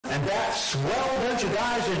And that's, well, don't you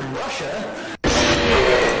guys in Russia?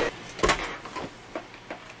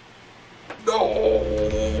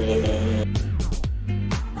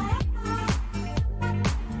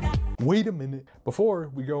 Wait a minute.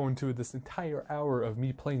 Before we go into this entire hour of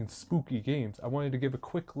me playing spooky games, I wanted to give a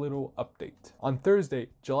quick little update. On Thursday,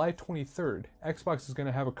 July 23rd, Xbox is going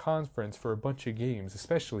to have a conference for a bunch of games,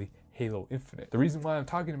 especially Halo Infinite. The reason why I'm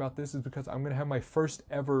talking about this is because I'm going to have my first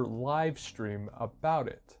ever live stream about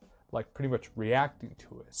it, like pretty much reacting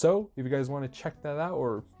to it. So if you guys want to check that out,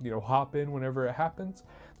 or hop in whenever it happens,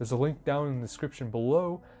 there's a link down in the description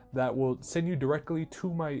below that will send you directly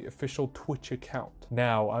to my official Twitch account.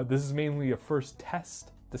 Now, this is mainly a first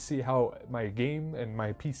test to see how my game and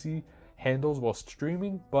my PC handles while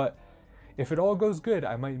streaming, but if it all goes good,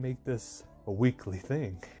 I might make this a weekly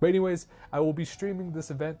thing. But anyways, I will be streaming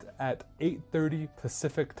this event at 8:30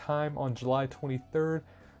 Pacific time on July 23rd.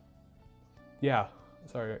 Yeah,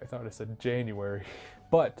 sorry, I thought I said January.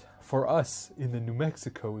 But for us in the New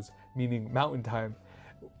Mexicos, meaning mountain time,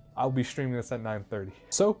 I'll be streaming this at 9:30.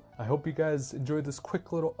 So I hope you guys enjoyed this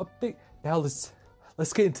quick little update. Now let's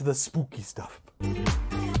get into the spooky stuff.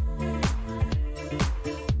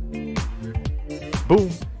 Boom,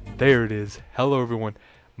 there it is. Hello everyone,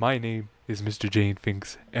 my name is Mr. Jane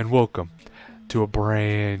Finks, and welcome to a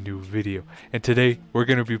brand new video. And today we're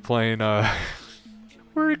gonna be playing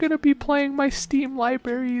my Steam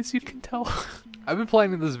library, as you can tell. I've been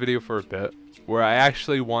planning this video for a bit, where I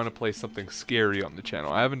actually want to play something scary on the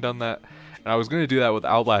channel. I haven't done that, and I was going to do that with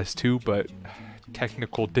Outlast 2, but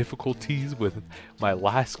technical difficulties with my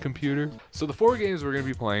last computer. So the 4 games we're going to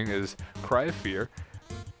be playing is Cry of Fear.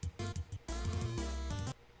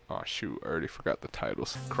 Oh shoot, I already forgot the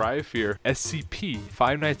titles. Cry of Fear, SCP,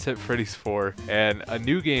 Five Nights at Freddy's 4, and a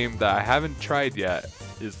new game that I haven't tried yet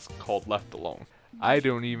is called Left Alone. I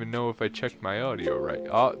don't even know if I checked my audio right.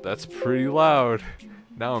 Oh, that's pretty loud.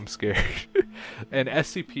 Now I'm scared. And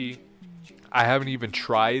SCP, I haven't even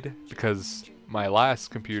tried because my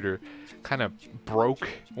last computer kind of broke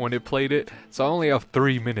when it played it. So I only have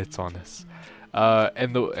 3 minutes on this.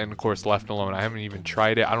 And of course Left Alone, I haven't even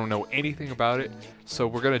tried it. I don't know anything about it. So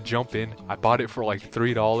we're gonna jump in. I bought it for like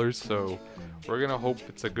 $3, so we're gonna hope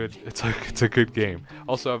it's a good game.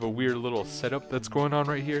 Also, I have a weird little setup that's going on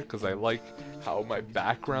right here because I like how my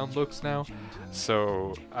background looks now.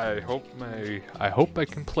 So I hope I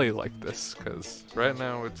can play like this, because right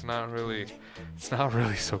now it's not really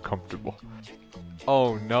so comfortable.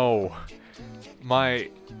 Oh no,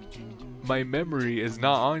 my memory is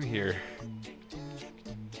not on here.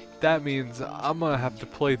 That means I'm gonna have to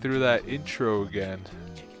play through that intro again.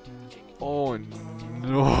 Oh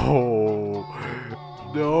no.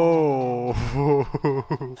 No.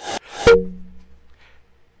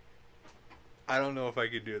 I don't know if I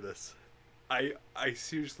can do this. I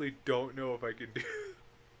seriously don't know if I can do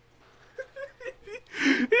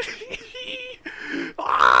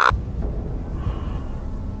ah!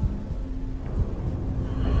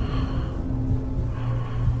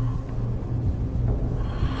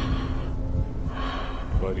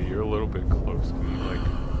 Buddy, you're a little bit close. Can you like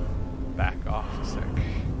back off a sec?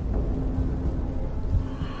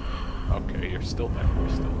 Okay, you're still there. You're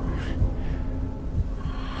still there.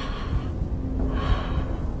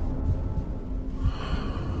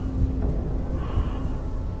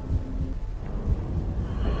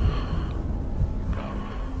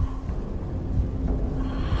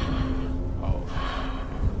 Oh,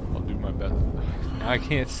 I'll do my best. Now I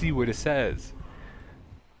can't see what it says.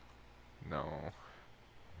 No.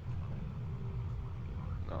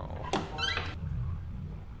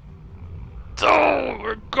 Oh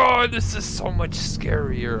my god, this is so much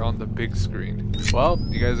scarier on the big screen. Well,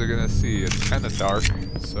 you guys are gonna see it's kind of dark,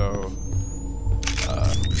 so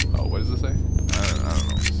oh, what does it say? I don't know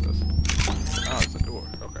what it says. Oh, it's a door.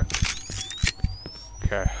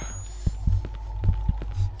 Okay.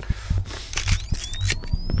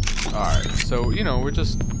 Alright, so we're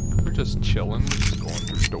just chilling, just going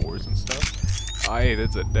through doors and stuff. Oh, hey,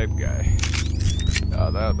 that's a dead guy.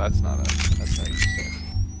 That's not you say.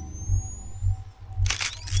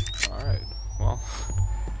 Alright, well.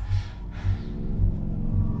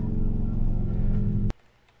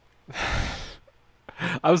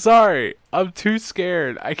 I'm sorry. I'm too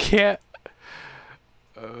scared. I can't.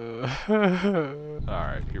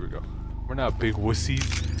 Alright, here we go. We're not big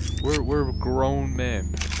wussies. We're grown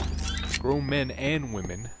men. Grown men and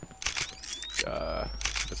women.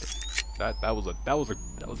 That was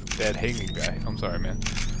a dead hanging guy. I'm sorry, man.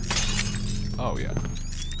 Oh yeah.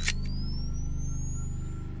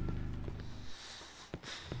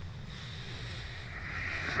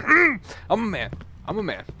 I'm a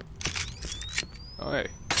man. Oh hey.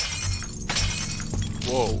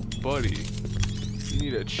 Whoa, buddy. You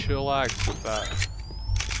need to chillax with that.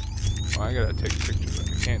 Oh, I gotta take pictures.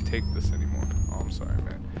 I can't take this anymore. Oh, I'm sorry,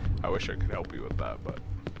 man. I wish I could help you with that, but...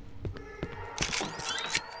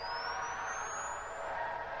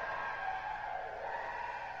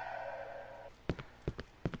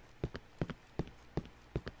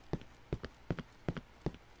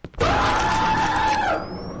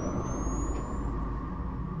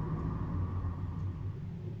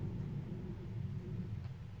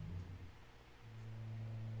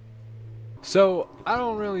 So, I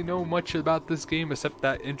don't really know much about this game except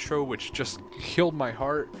that intro, which just killed my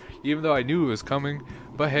heart, even though I knew it was coming.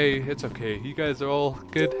 But hey, it's okay. You guys are all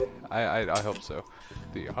good? I hope so.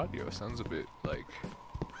 The audio sounds a bit like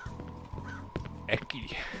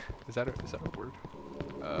ecky. Is that a word?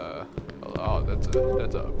 Oh, that's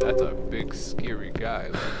a big scary guy.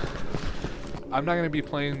 Like, I'm not gonna be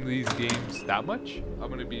playing these games that much. I'm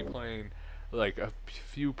gonna be playing like a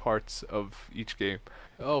few parts of each game.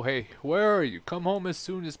 Oh hey, where are you? Come home as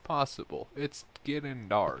soon as possible. It's getting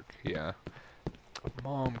dark. Yeah.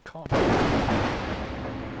 Mom, come.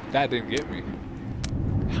 That didn't get me.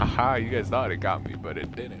 Haha, you guys thought it got me, but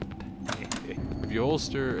it didn't. If you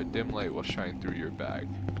holster, a dim light will shine through your bag.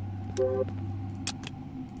 Oh,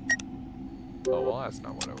 well that's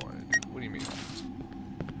not what I wanted to do. What do you mean?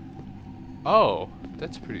 Oh,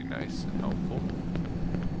 that's pretty nice and helpful.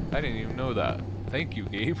 I didn't even know that. Thank you,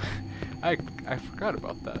 Gabe. I forgot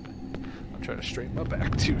about that. I'm trying to straighten my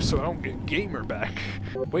back too, so I don't get gamer back.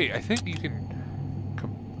 Wait, I think you can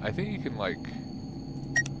like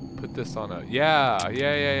put this on a yeah.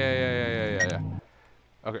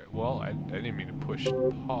 Okay, well I didn't mean to push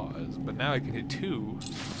pause, but now I can hit 2.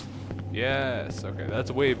 Yes. Okay,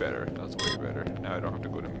 that's way better. That's way better. Now I don't have to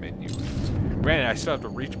go to menu. Granted, I still have to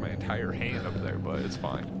reach my entire hand up there, but it's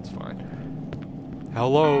fine. It's fine.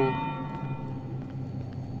 Hello.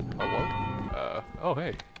 Hello? Oh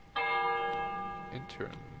hey.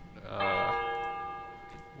 Intern.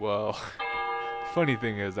 Well, funny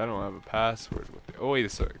thing is I don't have a password with it. Oh wait a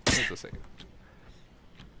second. Wait a second.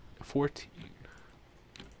 14.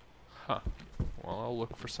 Huh. Well, I'll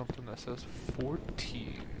look for something that says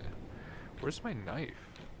 14. Where's my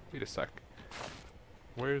knife? Wait a sec.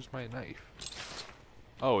 Where's my knife?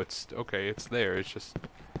 Oh, it's okay, it's there. It's just...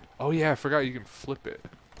 Oh yeah, I forgot you can flip it.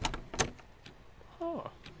 Huh.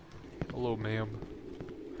 Hello, ma'am.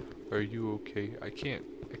 Are you okay? I can't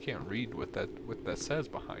read what that says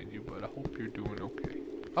behind you, but I hope you're doing okay.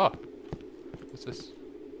 Oh, what's this?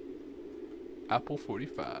 Apple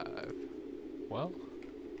 45. Well,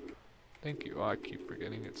 thank you. Oh, I keep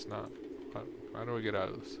forgetting it's not. How do I get out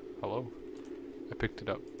of this? Hello? I picked it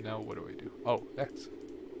up. Now what do I do? Oh, X.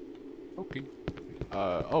 Okay.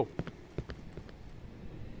 Oh.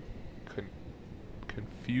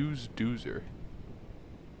 Confused doozer.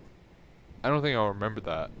 I don't think I'll remember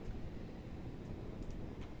that.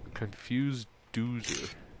 Confused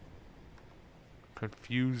doozer.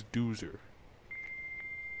 Confused doozer.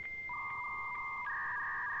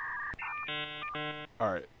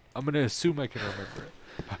 Alright, I'm gonna assume I can remember it.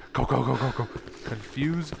 Go.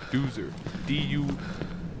 Confused doozer. D-U...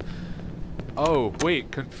 Oh,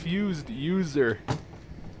 wait, confused user.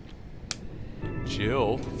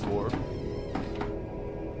 Jill for...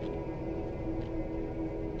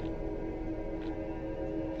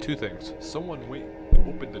 Two things. Someone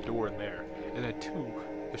opened the door in there, and then 2,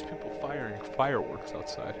 there's people firing fireworks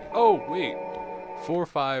outside. Oh wait,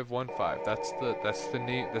 4515. That's the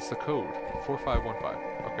name. That's the code. 4515.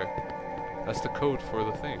 Okay, that's the code for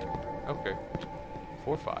the thing. Okay,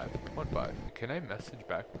 4515. Can I message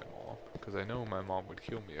back my mom? Because I know my mom would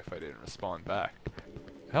kill me if I didn't respond back.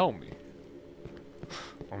 Help me.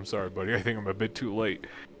 I'm sorry, buddy. I think I'm a bit too late.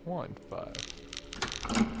 15.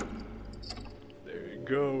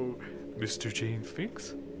 Go, Mr. Jane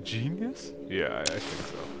Finks? Genius? Yeah, I think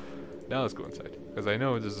so. Now let's go inside, because I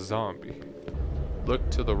know there's a zombie. Look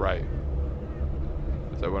to the right.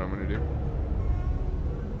 Is that what I'm gonna do?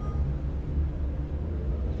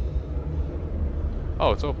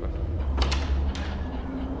 Oh, it's open.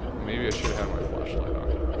 Maybe I should have my flashlight on.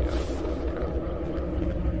 Yeah.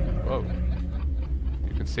 Whoa.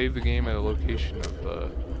 You can save the game at a location of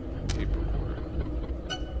the paperboard.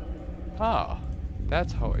 Ah.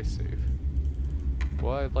 That's how I save.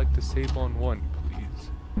 Well, I'd like to save on 1, please.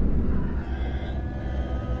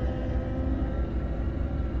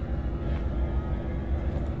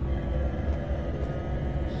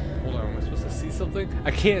 Hold on, am I supposed to see something?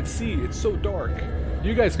 I can't see, it's so dark.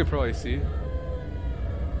 You guys could probably see.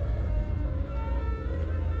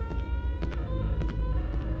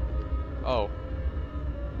 Oh.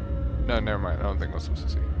 No, never mind, I don't think I'm supposed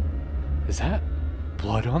to see. Is that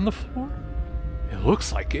blood on the floor? It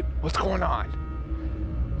looks like it. What's going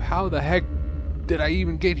on? How the heck did I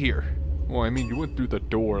even get here? Well, I mean, you went through the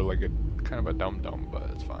door like a kind of a dum-dum, but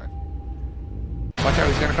it's fine. Watch out,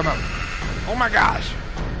 he's gonna come out. Oh my gosh!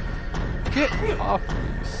 Get off me,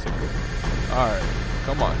 you sicko. Alright,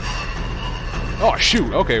 come on. Oh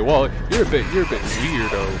shoot, okay, well, you're a bit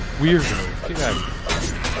weirdo. Weirdo. Get out of here.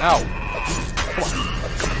 Ow. Come on.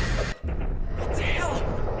 What the hell?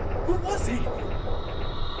 Who was he?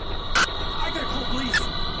 I gotta call police.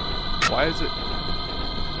 Why is it?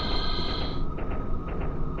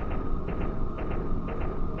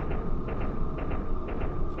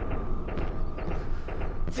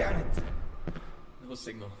 Damn it. No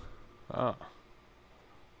signal. Oh.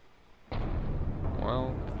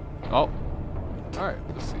 Well. Oh. Alright,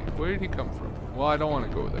 let's see. Where did he come from? Well, I don't want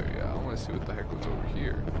to go there yet. I want to see what the heck was over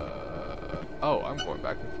here. Oh, I'm going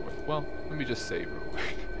back and forth. Well, let me just save real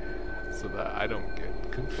quick so that I don't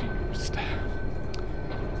get confused.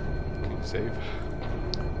 Can you save?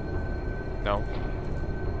 No.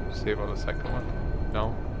 Save on the second one?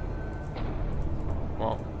 No.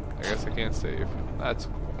 Well, I guess I can't save. That's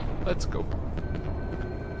cool. Let's go.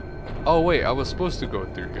 Oh wait, I was supposed to go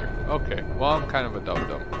through here. Okay, well I'm kind of a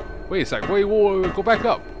dum-dum. Wait a sec, wait, whoa, go back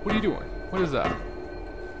up. What are you doing? What is that?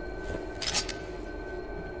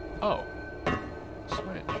 Oh.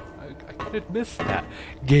 Switch. I could have missed that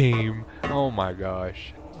game. Oh my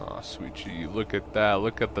gosh. Oh, sweet gee, look at that.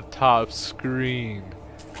 Look at the top screen.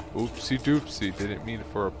 Oopsie doopsie, didn't mean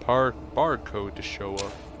for a barcode to show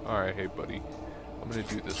up. Alright, hey buddy. I'm gonna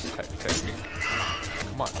do this technique.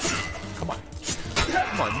 Come on. Come on.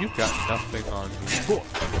 Come on, you got nothing on me.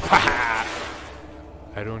 Ha!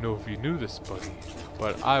 I don't know if you knew this, buddy,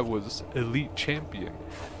 but I was elite champion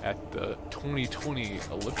at the 2020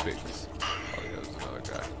 Olympics. Oh, yeah, there's another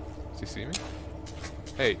guy. Does he see me?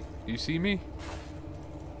 Hey, you see me?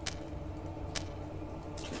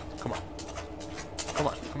 Come on. Come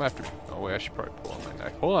on, come after me. Oh wait, I should probably pull on my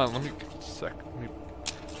knife. Hold on, let me get a sec.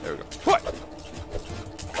 There we go. What?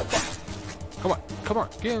 Come on, come on,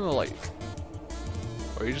 get in the light.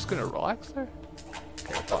 Are you just gonna relax there?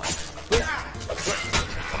 Okay, fine.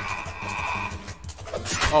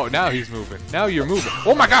 Oh, now he's moving. Now you're moving.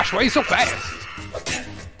 Oh my gosh, why are you so fast?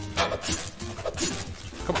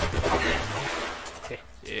 Come on.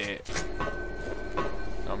 Yeah.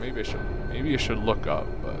 No, maybe I should look up,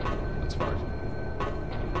 but that's fine.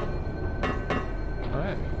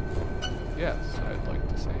 Alright. Yes, I'd like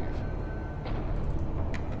to save.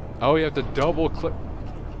 Oh, you have to double click.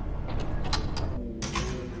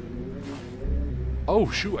 Oh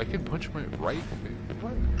shoot, I can punch my right.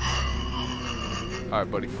 What? Alright,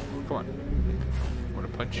 buddy. Come on. I want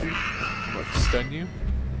to punch you. I want to stun you.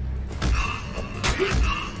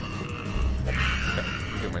 Okay,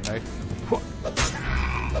 get my knife.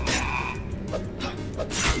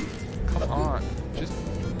 Come on. Just.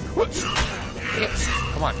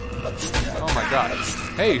 Come on. Oh my gosh.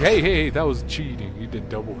 Hey, that was cheating. You did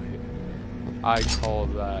double hit. I call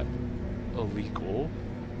that illegal.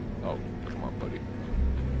 Oh, come on, buddy.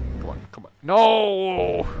 Come on.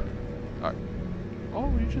 No! Alright.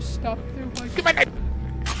 Oh, you just stopped there. Like, get my knife!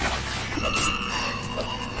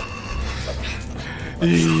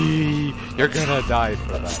 You're gonna die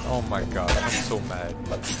for that. Oh my god, I'm so mad.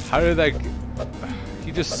 How did that...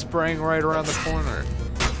 He just sprang right around the corner.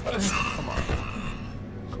 Come on.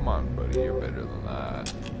 Come on, buddy. You're better than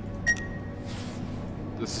that.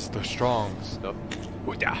 This is the strong stuff.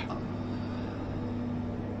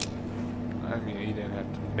 I mean, he didn't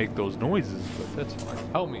have to make those noises, but that's fine.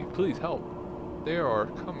 Help me, please help. They are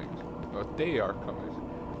coming. Or they are coming.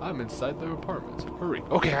 I'm inside their apartments. Hurry.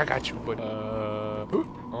 Okay, I got you, but oh,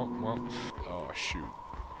 well. Oh, shoot.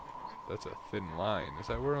 That's a thin line. Is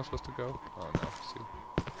that where I'm supposed to go? Oh, no. See.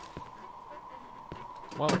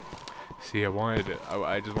 Well, see,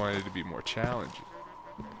 I just wanted it to be more challenging.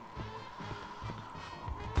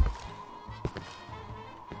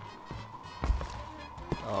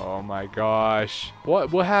 Oh my gosh.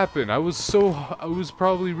 What happened? I was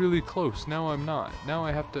probably really close. Now I'm not. Now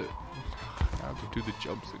I have to do the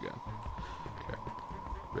jumps again. Okay.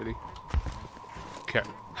 Ready? Okay.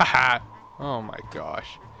 Haha. Oh my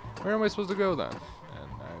gosh. Where am I supposed to go then?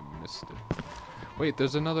 And I missed it. Wait,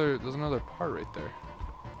 there's another part right there.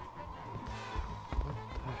 What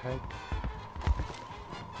the heck?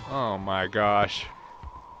 Oh my gosh.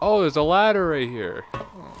 Oh, there's a ladder right here.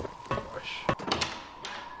 Oh my gosh.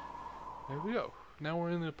 There we go. Now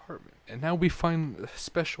we're in the apartment. And now we find a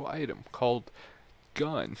special item called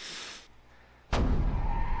gun.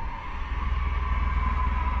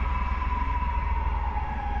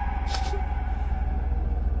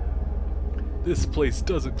 This place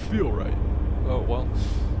doesn't feel right. Oh, well.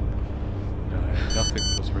 Nothing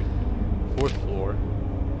feels right. 4th floor.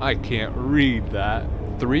 I can't read that.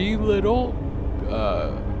 3 little,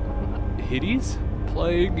 hitties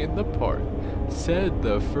playing in the park. Said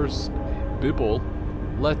the first bibble,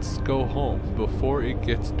 let's go home before it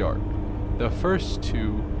gets dark. The first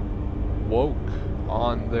 2 woke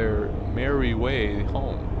on their merry way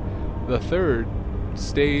home. The 3rd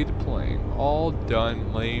stayed playing. All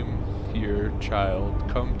done, lame here, child.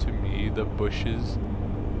 Come to me. The bushes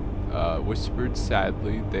whispered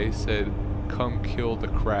sadly. They said, come kill the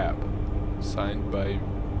crab. Signed by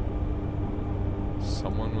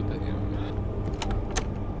someone with an M.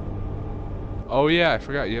 Oh yeah, I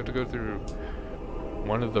forgot. You have to go through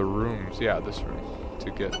one of the rooms. Yeah, this room to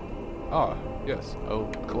get. Oh yes, I'll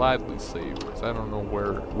gladly save because I don't know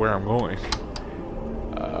where I'm going.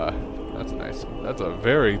 That's nice. That's a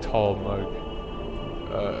very tall mug.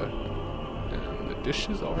 And the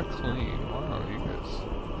dishes are clean. Wow,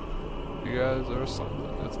 you guys are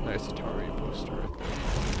something. That's a nice Atari poster right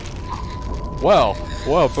there. Well,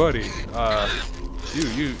 buddy.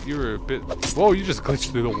 You were a bit. Whoa, you just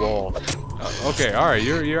glitched through the wall. Okay, all right.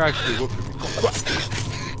 You're actually whooping me.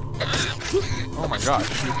 Oh my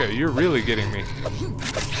gosh. Okay, you're really getting me.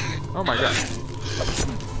 Oh my gosh.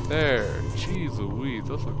 There. Jeez Louise.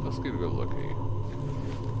 Let's get a good look at you.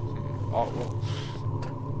 Oh well.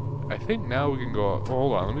 I think now we can go.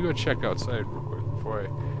 Hold on. Let me go check outside real quick before I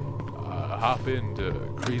hop into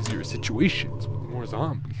crazier situations with more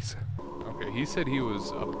zombies. Okay, he said he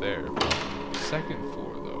was up there. 2nd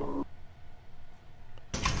floor though.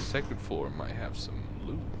 2nd floor might have some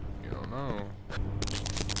loot. You don't know.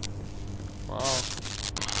 Well.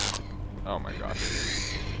 Oh my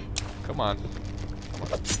gosh. Come on.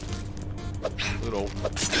 Little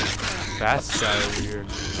fast guy over here.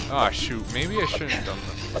 Ah, shoot. Maybe I shouldn't have done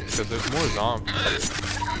this because there's more zombies.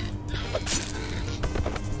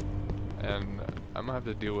 And I'm gonna have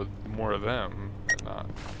to deal with more of them and not,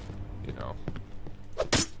 you know.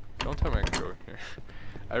 Don't tell me I can go in here.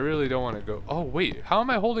 I really don't want to go. Oh, wait. How am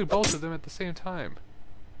I holding both of them at the same time?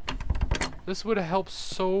 This would have helped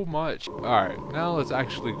so much. Alright, now let's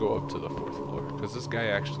actually go up to the 4th floor because this guy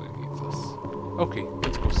actually needs us. Okay,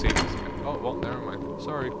 let's go save this guy. Oh, well, never mind.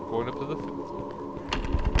 Sorry, going up to the 5th floor.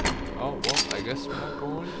 Oh, well, I guess we're not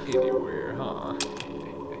going anywhere, huh?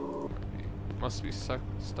 Must be stuck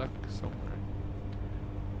somewhere.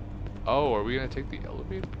 Oh, are we gonna take the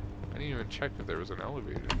elevator? I didn't even check if there was an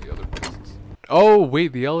elevator in the other places. Oh,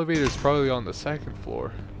 wait, the elevator is probably on the 2nd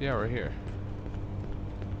floor. Yeah, right here.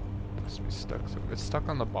 Must be stuck somewhere. It's stuck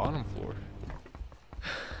on the bottom floor.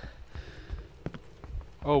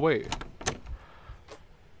 Oh, wait.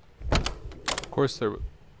 Of course there.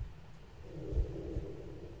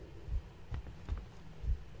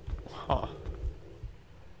 Huh.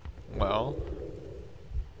 Well,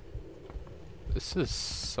 this is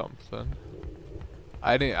something.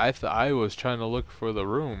 I was trying to look for the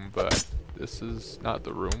room, but this is not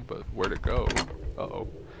the room, but where to go. Uh-oh.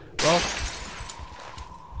 Well.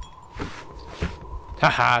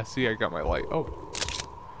 Haha, see, I got my light. Oh.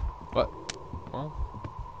 What? Well.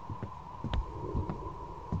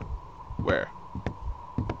 Where?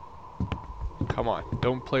 Come on,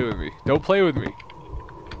 don't play with me. Don't play with me.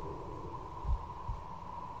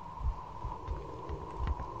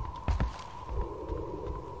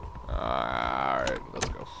 Alright, let's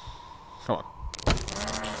go. Come on.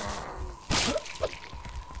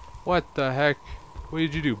 What the heck? What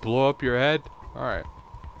did you do? Blow up your head? Alright.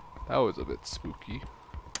 That was a bit spooky.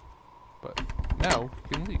 But now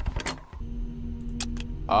we can leave.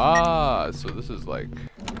 Ah, so this is like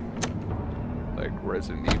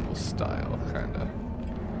Resident Evil style, kinda.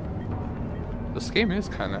 This game is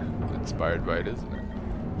kinda inspired by it, isn't it?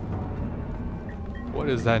 What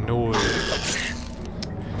is that noise?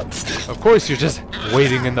 Of course you're just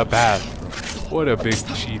waiting in the bathroom. What a big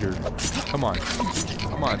cheater. Come on.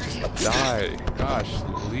 Come on, just die. Gosh,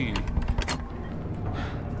 Lee.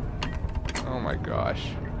 Oh my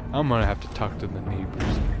gosh. I'm gonna have to talk to the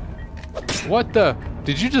neighbors. What the?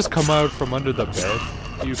 Did you just come out from under the bed?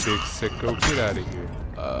 You big sicko. Get out of here.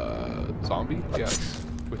 Zombie? Yes.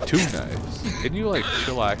 With 2 knives. Can you, like,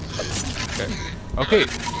 chillax? Okay. Okay,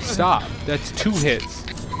 stop. That's 2 hits.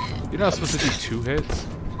 You're not supposed to do 2 hits?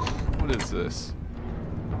 What is this?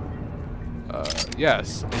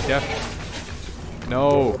 Yes. Definitely.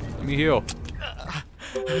 No. Let me heal.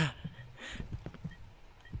 Let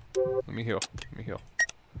me heal. Let me heal.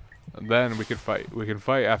 And then we can fight. We can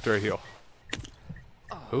fight after I heal.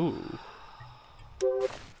 Ooh.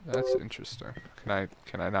 That's interesting. Can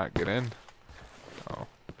I not get in? Oh.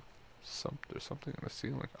 There's something in the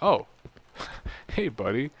ceiling. Oh. Hey,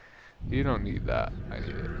 buddy. You don't need that. I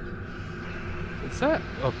need it. Is that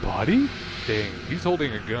a body? Dang, he's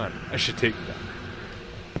holding a gun. I should take that.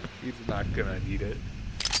 He's not gonna need it.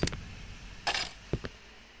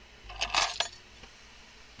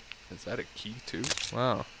 Is that a key too?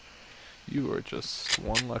 Wow. You are just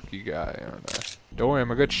one lucky guy, aren't I? Don't worry,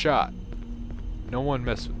 I'm a good shot. No one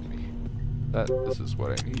mess with me. This is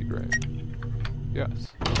what I need, right?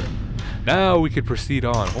 Yes. Okay. Now we can proceed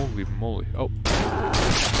on. Holy moly. Oh.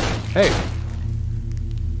 Hey!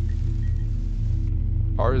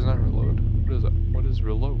 R is not reload. What is that? What is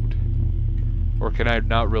reload? Or can I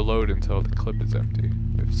not reload until the clip is empty?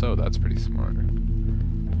 If so, that's pretty smart.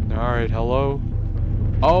 Alright, hello?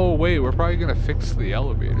 Oh, wait, we're probably gonna fix the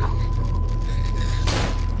elevator.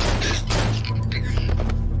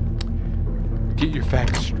 Get your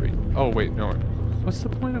facts straight. Oh, wait, no. What's the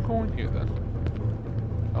point of going here then?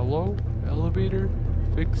 Hello? Elevator?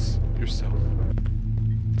 Fix yourself.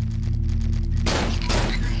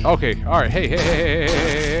 Okay, alright, hey,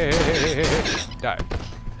 die.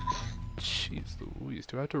 Jeez Louise,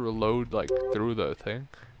 do I have to reload, like, through the thing?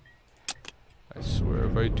 I swear,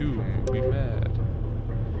 if I do, I'll be mad.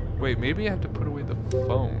 Wait, maybe I have to put away the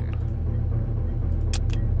phone.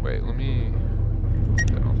 Wait, let me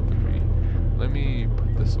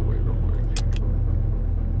put this away real quick.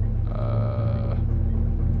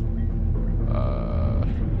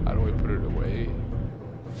 How do I put it away?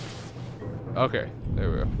 Okay, there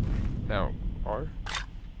we go. Now, R?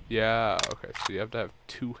 Yeah, okay, so you have to have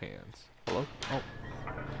two hands. Hello? Oh.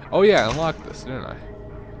 Oh yeah, I unlocked this, didn't I?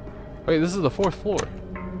 Wait, this is the 4th floor.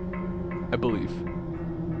 I believe.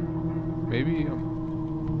 Maybe,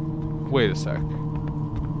 wait a sec.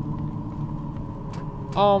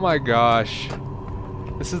 Oh my gosh.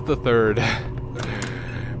 This is the 3rd.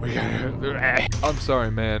 We gotta... I'm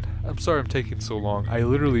sorry, man. I'm sorry I'm taking so long. I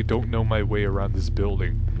literally don't know my way around this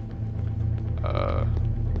building.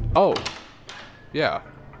 Oh. Yeah.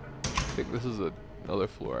 I think this is another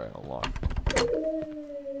floor I unlocked.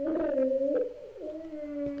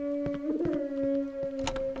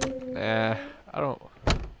 Nah, I don't...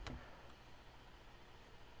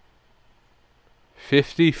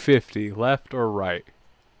 50-50, left or right?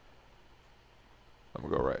 I'm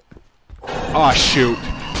gonna go right. Oh shoot!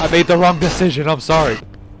 I made the wrong decision, I'm sorry!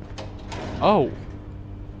 Oh!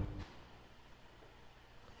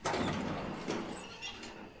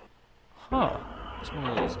 Huh. It's one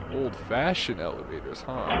of those old-fashioned elevators,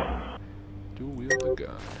 huh? Dual wield the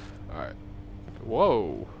gun. Alright.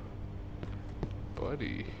 Whoa!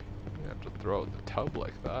 Buddy. You have to throw out the tub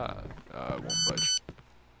like that. I won't budge.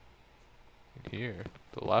 Here,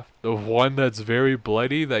 the left, the one that's very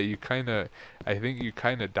bloody that you kinda, I think you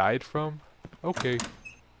kinda died from. Okay,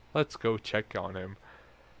 let's go check on him.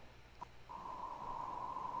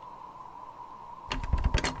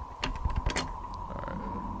 Alright.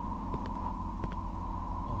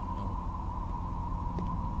 Oh no.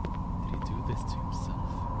 Did he do this to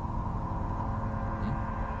himself?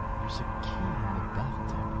 There's a key in the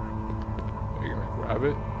bathtub. Are you gonna grab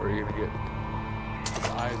it, or are you gonna get... His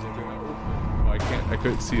eyes are gonna open. Oh, I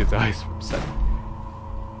couldn't see his eyes for a second.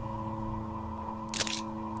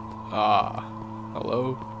 Ah,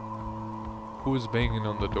 hello? Who's banging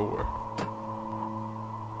on the door?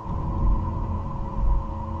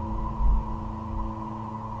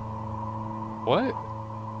 What?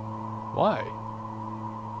 Why?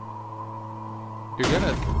 You're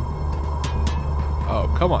gonna... Oh,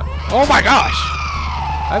 come on. Oh my gosh!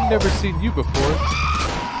 I've never seen you before.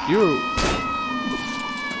 You...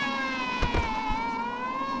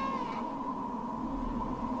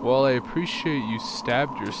 Well, I appreciate you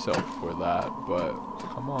stabbed yourself for that, but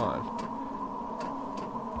come on.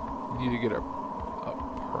 You need to get a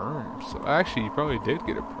perm. So actually, you probably did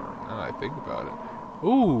get a perm, now that I think about it.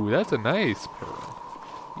 Ooh, that's a nice perm.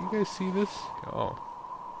 You guys see this? Oh.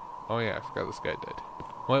 Oh yeah, I forgot this guy did.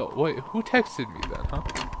 Well, wait, who texted me then, huh?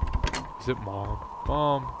 Is it Mom?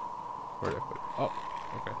 Mom. Where did I put it? Oh,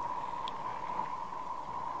 okay.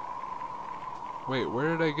 Wait,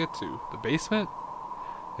 where did I get to? The basement?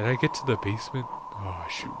 Did I get to the basement? Oh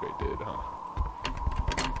shoot, I did, huh?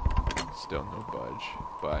 Still no budge.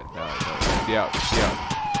 But now I know. See out, see out.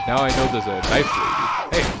 Now I know there's a knife lady.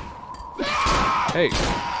 Hey! Hey!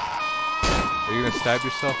 Are you gonna stab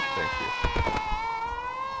yourself? Thank you.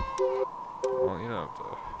 Well, you don't have to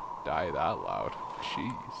die that loud.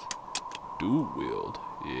 Jeez. Dual wield.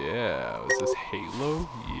 Yeah. Was this Halo?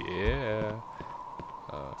 Yeah.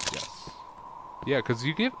 Yes. Yeah, because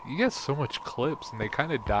you get so much clips and they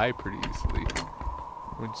kind of die pretty easily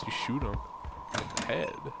once you shoot them in the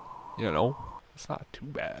head. You know, it's not too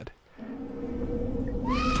bad.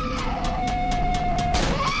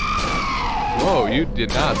 you did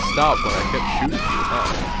not stop when I kept shooting you, huh?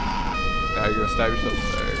 Now you're gonna stab yourself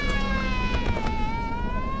there.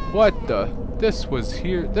 What the? This was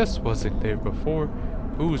here. This wasn't there before.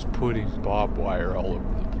 Who's putting barbed wire all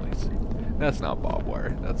over the place? That's not barbed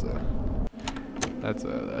wire. That's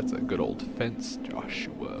a good old fence,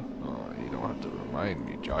 Joshua. Oh, you don't have to remind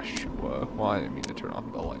me, Joshua. Well, I didn't mean to turn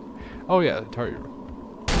off the light. Oh yeah, the target room.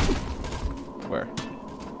 Where?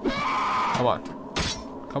 Come on.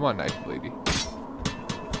 Come on, knife lady.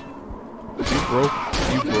 You broke.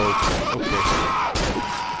 You broke.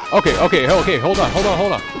 Okay. Okay, hold on.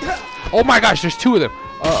 Oh my gosh, there's two of them.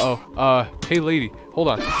 Uh-oh. Hey lady, hold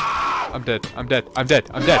on. I'm dead.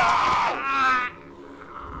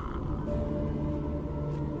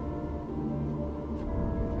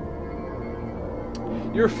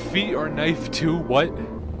 Your feet are knife too? What?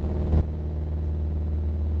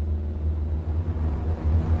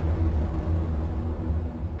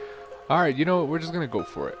 Alright, you know what? We're just gonna go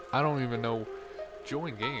for it. I don't even know.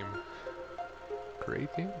 Join game.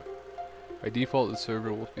 Create game? By default, the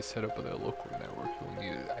server will be set up with a local network. You'll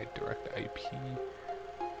need a direct IP.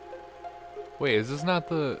 Wait, is this not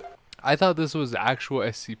the... I thought this was actual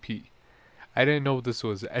SCP. I didn't know this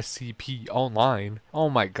was SCP Online. Oh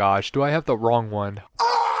my gosh, do I have the wrong one?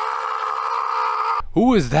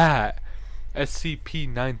 Who is that?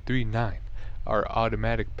 SCP-939 are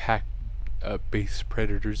automatic pack base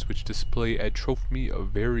predators which display atrophy of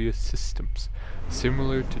various systems,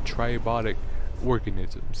 similar to tribiotic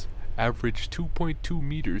organisms. Average 2.2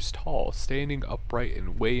 meters tall, standing upright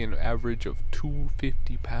and weigh an average of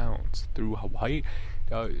 250 pounds. Through Hawaii?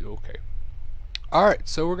 Okay. Alright,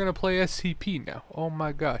 so we're gonna play SCP now. Oh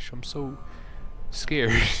my gosh, I'm so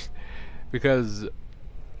scared. Because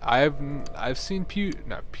I've seen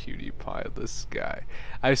not PewDiePie, this guy.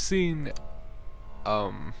 I've seen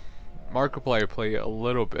Markiplier play it a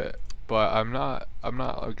little bit, but I'm not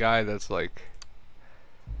a guy that's like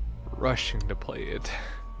rushing to play it.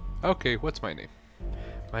 Okay, what's my name?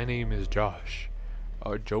 My name is Josh.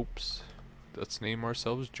 Jopes. Let's name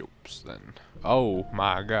ourselves Jopes then. Oh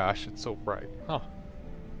my gosh, it's so bright. Huh.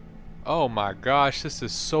 Oh my gosh, this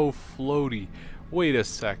is so floaty. Wait a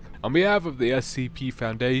sec. On behalf of the SCP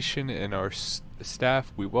Foundation and our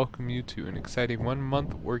staff, we welcome you to an exciting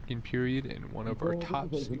 1-month working period in one of our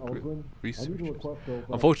top secret researches.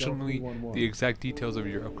 Unfortunately, the exact details of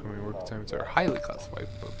your upcoming work assignments are highly classified,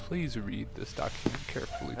 but please read this document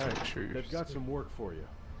carefully to make sure you're... They've got some work for you.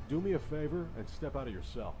 Do me a favor and step out of your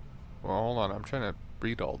cell. Well, hold on, I'm trying to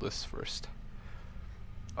read all this first.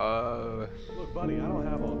 Look, buddy, I don't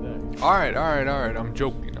have all day. Alright, I'm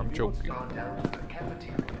joking. Gone down to the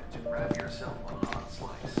cafeteria to grab yourself a hot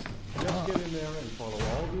slice. Just get in there and follow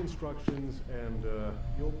all the instructions, and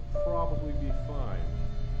you'll probably be fine.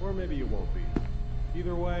 Or maybe you won't be.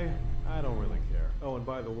 Either way, I don't really care. Oh, and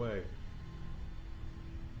by the way...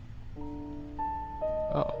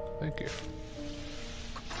 Oh, thank you.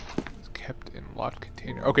 It's kept in locked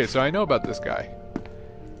container. Okay, so I know about this guy.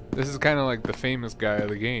 This is kind of like the famous guy of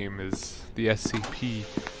the game, is the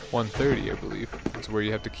SCP-130, I believe. It's where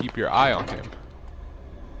you have to keep your eye on him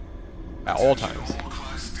at all times.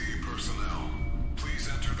 Class D personnel, please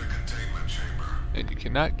enter the containment chamber. And you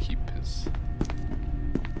cannot keep his...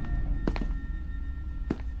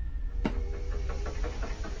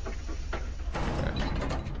 Okay.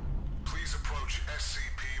 Please approach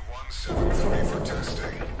SCP-173 for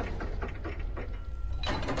testing.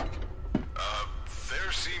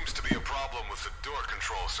 There seems to be a problem with the door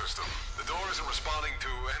control system. The door isn't responding to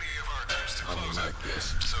any of our attempts to close it.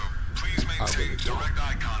 So please maintain direct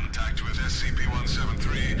eye contact with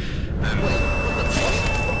SCP-173 and...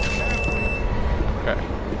 Okay.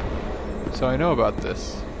 So I know about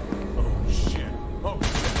this. Oh, shit. Oh.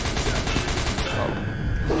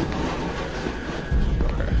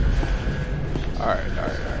 Okay. Alright.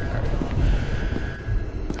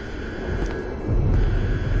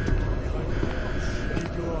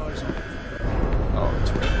 Keep your eyes on it. Oh,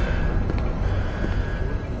 it's right there.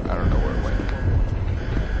 I don't know where it went.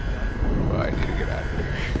 But I need to get out of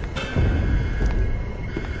here.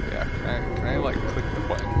 Yeah, can I like click the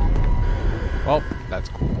button? Well, that's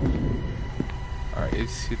cool. Alright,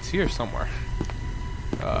 it's here somewhere.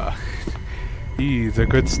 He's a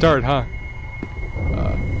good start, huh?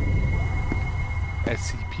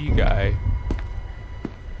 SCP guy.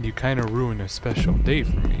 You kinda ruined a special day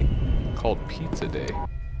for me. Called Pizza Day.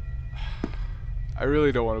 I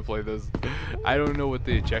really don't want to play this. I don't know what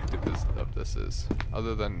the objective of this is,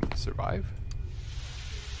 other than survive?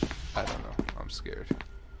 I don't know. I'm scared.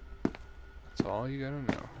 That's all you gotta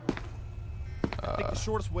know. I think the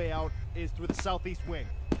shortest way out is through the southeast wing.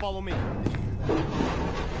 Follow me.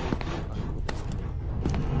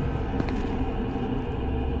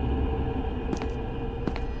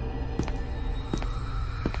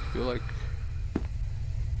 feel like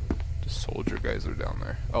the soldier guys are down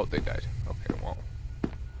there. Oh, they died. Okay, well,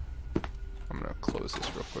 I'm gonna close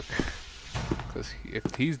this real quick. Because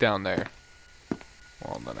if he's down there,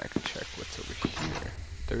 well, then I can check what's over here.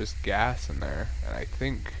 There's gas in there, and I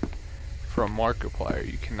think from Markiplier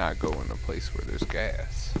you cannot go in a place where there's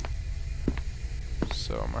gas.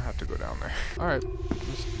 So I'm gonna have to go down there. Alright,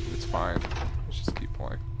 it's fine. Let's just keep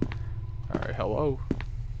playing. Alright, hello.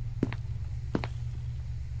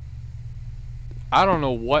 I don't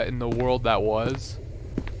know what in the world that was,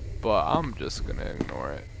 but I'm just gonna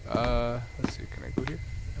ignore it. Let's see, can I go here?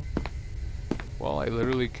 No. Well, I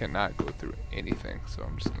literally cannot go through anything, so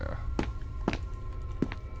I'm just gonna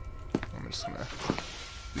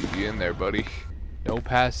leave you in there, buddy. No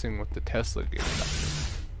passing with the Tesla game.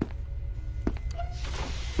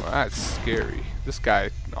 Well, that's scary. This guy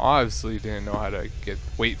obviously didn't know how to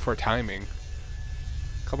wait for timing.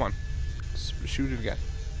 Come on, shoot it again.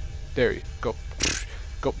 There you go.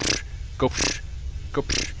 Go, go, go.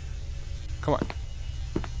 Come on.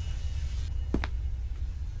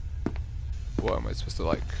 What am I supposed to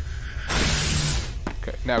like?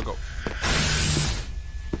 Okay, now go.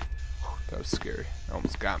 That was scary. That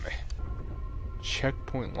almost got me.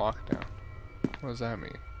 Checkpoint lockdown. What does that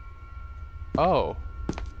mean? Oh.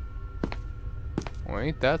 Well,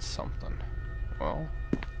 ain't that something? Well,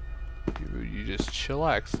 you just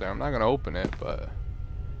chillax there. I'm not gonna open it, but...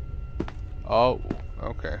 Oh,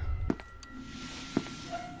 okay.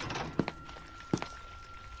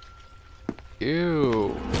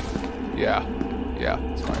 Ew. Yeah,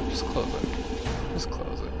 it's fine. Just close it. Just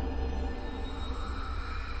close it.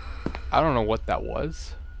 I don't know what that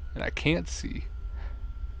was, and I can't see.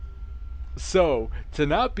 So, to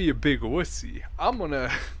not be a big wussy, I'm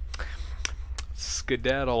gonna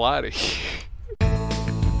skedaddle out of here.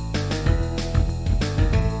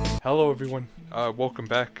 Hello everyone, welcome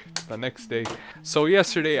back the next day. So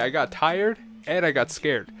yesterday I got tired and I got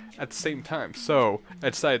scared at the same time, so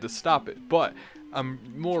I decided to stop it, but I'm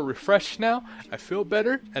more refreshed now, I feel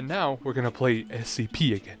better, and now we're gonna play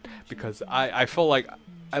SCP again, because I felt like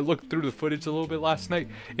I looked through the footage a little bit last night.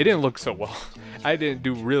 It didn't look so well. I didn't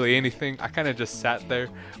do really anything. I kind of just sat there.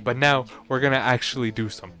 But now we're going to actually do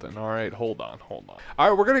something. All right, hold on. All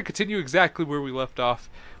right, we're going to continue exactly where we left off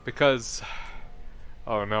because...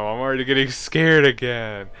 Oh no, I'm already getting scared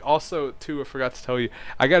again. Also, too, I forgot to tell you,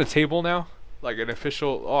 I got a table now. Like an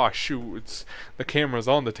official... Oh, shoot. The camera's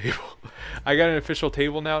on the table. I got an official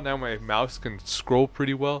table now. Now my mouse can scroll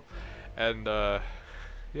pretty well. And,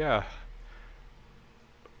 yeah.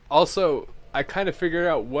 Also, I kind of figured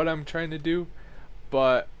out what I'm trying to do,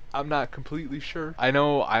 but I'm not completely sure. I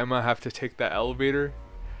know I'm gonna have to take that elevator,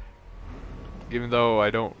 even though I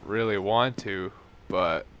don't really want to,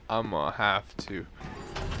 but I'm gonna have to.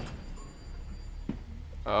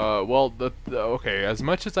 Well, okay, as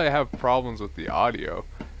much as I have problems with the audio,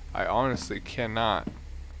 I honestly cannot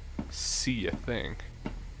see a thing.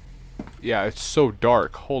 Yeah, it's so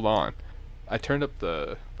dark. Hold on. I turned up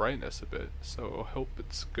the brightness a bit, so I hope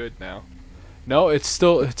it's good now. No, it's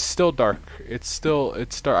still dark. It's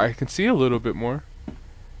dark. I can see a little bit more,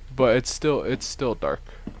 but it's still dark.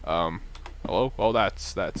 Hello? Oh,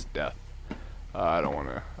 that's death. I don't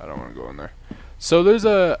wanna go in there.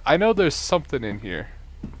 So I know there's something in here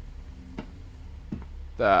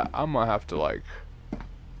that I'm gonna have to like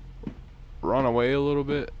run away a little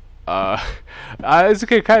bit. As you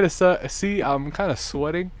can kind of see, I'm kind of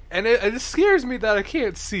sweating, and it scares me that I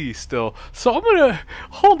can't see still. So I'm gonna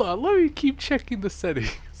hold on. Let me keep checking the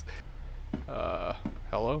settings.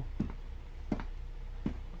 Hello.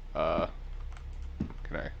 Can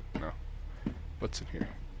I? No. What's in here?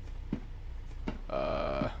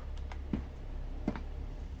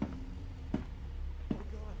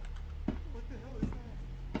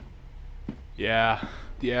 Yeah.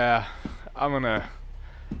 I'm gonna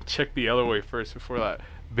check the other way first before that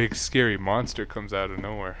big scary monster comes out of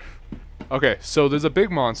nowhere. Okay, so there's a big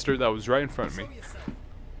monster that was right in front of me.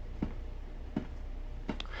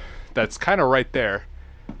 That's kind of right there.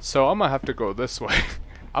 So I'm gonna have to go this way.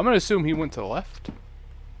 I'm gonna assume he went to the left.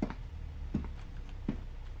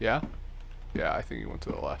 Yeah? Yeah, I think he went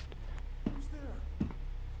to the left.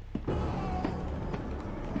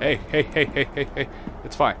 Hey.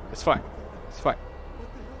 It's fine.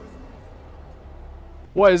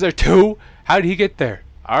 What, is there two? How did he get there?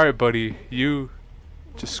 Alright, buddy. You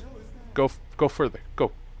just go further.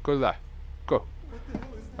 Go to that. Go.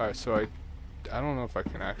 Alright, so I don't know if I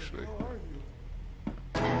can actually...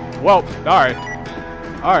 Well, alright.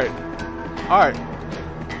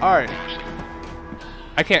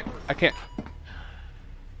 I can't. I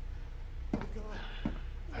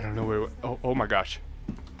don't know where... Oh my gosh.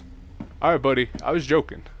 Alright, buddy. I was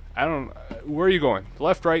joking. I don't... Where are you going?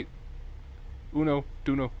 Left, right? Uno,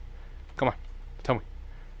 duno. Come on. Tell me.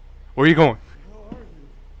 Where are you going?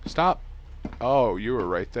 Stop. Oh, you were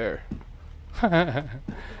right there.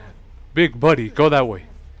 Big buddy, go that way.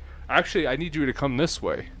 Actually, I need you to come this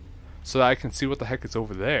way so that I can see what the heck is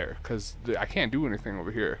over there, because I can't do anything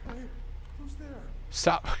over here. Who's there?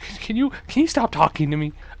 Stop. Can you stop talking to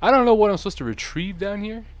me? I don't know what I'm supposed to retrieve down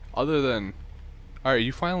here other than... Alright, are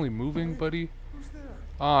you finally moving, buddy? Who's there?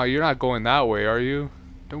 Oh, you're not going that way, are you?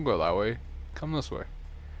 Don't go that way. Come this way.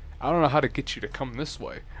 I don't know how to get you to come this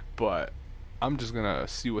way, but I'm just gonna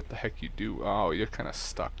see what the heck you do. Oh, you're kind of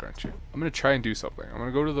stuck, aren't you? I'm gonna try and do something. I'm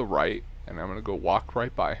gonna go to the right, and I'm gonna go walk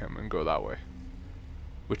right by him and go that way.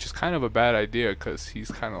 Which is kind of a bad idea, because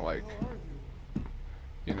he's kind of like,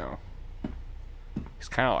 you know, he's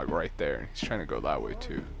kind of like right there, and he's trying to go that way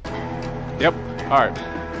too. Yep. Alright.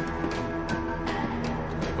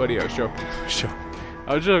 Buddy, I was joking.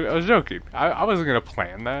 I was joking. I wasn't gonna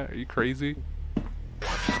plan that. Are you crazy?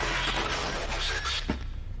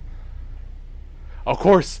 Of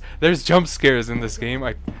course, there's jump scares in this game.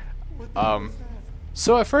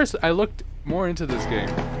 So at first I looked more into this game.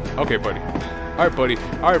 Okay, buddy. Alright, buddy.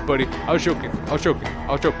 Alright, buddy. I was joking.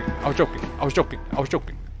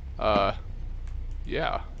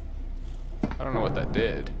 Yeah. I don't know what that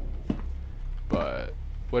did. But,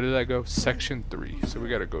 where did I go? Section 3. So we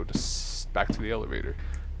gotta go back to the elevator.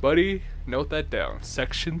 Buddy, note that down.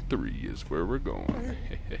 Section 3 is where we're going.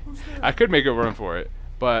 I could make a run for it,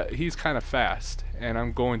 but he's kind of fast, and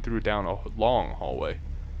I'm going through down a long hallway.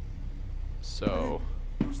 So,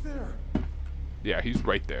 Who's there? yeah, he's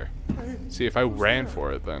right there. See, if I ran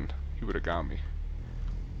for it, then he would have got me.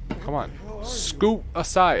 Come on, scoot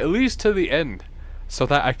aside, at least to the end, so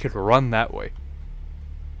that I could run that way.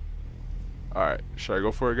 Alright, should I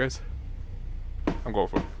go for it, guys? I'm going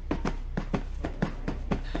for it.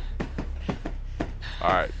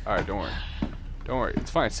 Alright, don't worry. Don't worry, it's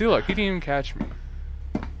fine. See, look, he didn't even catch me.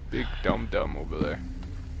 Big dumb over there.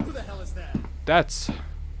 Who the hell is that? That's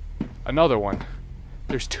another one.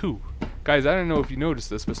 There's two. Guys, I don't know if you noticed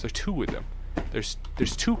this, but there's two of them. There's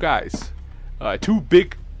two guys. Two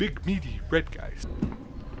big meaty red guys.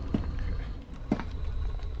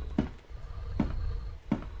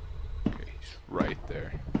 Okay, he's right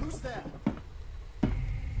there. Who's that?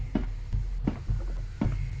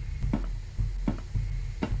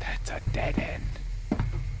 That's a dead end.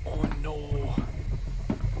 Oh no.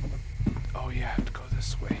 Oh yeah, I have to go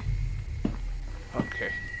this way.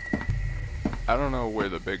 Okay. I don't know where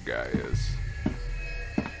the big guy is,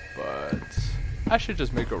 but I should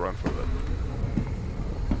just make a run for it.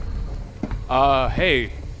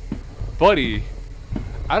 Hey, buddy.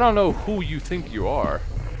 I don't know who you think you are,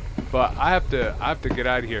 but I have to get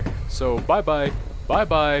out of here. So bye bye. I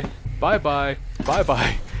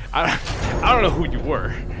don't know who you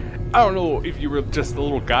were. I don't know if you were just the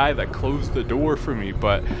little guy that closed the door for me,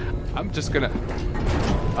 but I'm just gonna...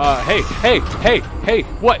 Hey,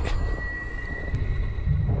 what?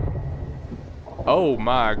 Oh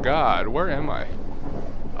my god, where am I?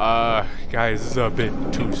 Guys, this is a bit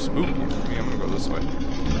too spooky for me. I'm gonna go this way.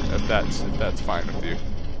 If that's fine with you.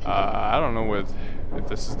 I don't know if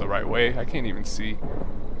this is the right way. I can't even see.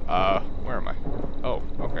 Where am I? Oh,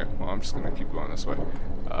 okay. Well, I'm just gonna keep going this way.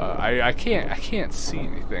 I can't see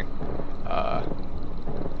anything. I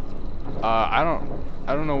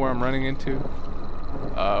don't know where I'm running into.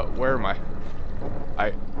 Where am I?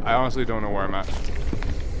 I honestly don't know where I'm at.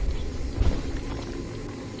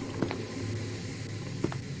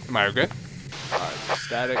 Am I okay?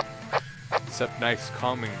 Static, except nice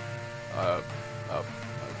calming,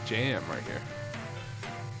 jam right here.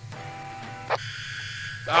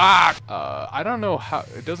 I don't know how,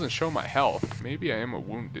 it doesn't show my health. Maybe I am a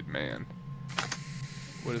wounded man.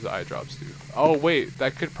 What does eye drops do? Oh wait,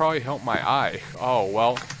 that could probably help my eye. Oh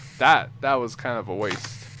well, that was kind of a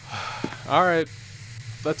waste. Alright,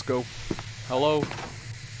 let's go. Hello?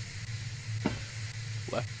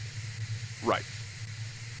 Left? Right.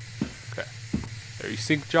 Okay. There you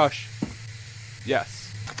sink, Josh.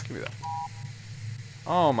 Yes. Give me that.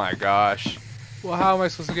 Oh my gosh. Well, how am I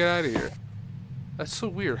supposed to get out of here? That's so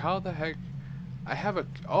weird. How the heck? I have a...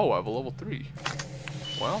 Oh, I have a level 3.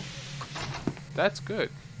 Well, that's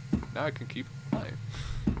good. Now I can keep playing.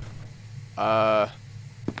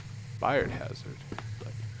 Fire hazard.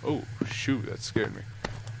 Oh, shoot. That scared me.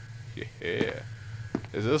 Yeah.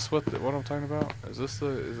 Is this what I'm talking about? Is this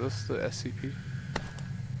the SCP?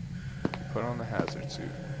 Put on the hazard suit.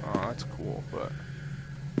 Oh, that's cool, but...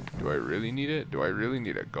 Do I really need it? Do I really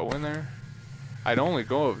need to go in there? I'd only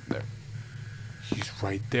go over there. He's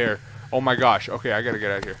right there. Oh my gosh. Okay, I gotta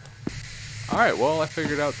get out of here. Alright, well, I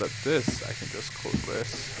figured out that this, I can just close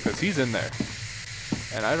this. Because he's in there.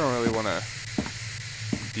 And I don't really want to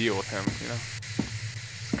deal with him, you know?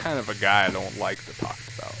 He's kind of a guy I don't like to talk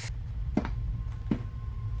about.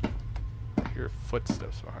 I hear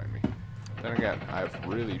footsteps behind me. Then again, I have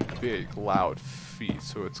really big, loud feet,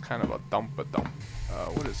 so it's kind of a dump-a-dump.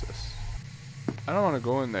 What is this? I don't want to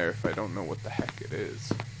go in there if I don't know what the heck it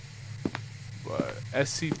is. But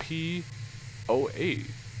SCP-08.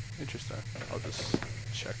 Interesting. I'll just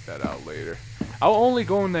check that out later. I'll only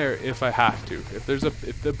go in there if I have to. If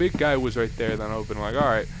the big guy was right there, then I'll be like, all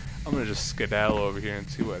right, I'm gonna just skedaddle over here and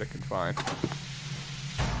see what I can find.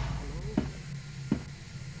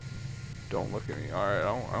 Don't look at me. All right,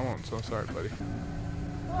 I won't. So sorry, buddy.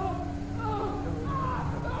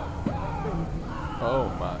 Oh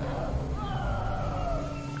my.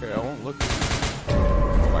 Okay, I won't look at you.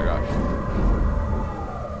 Oh my gosh.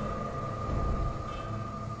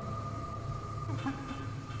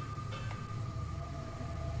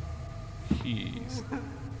 He's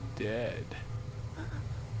dead.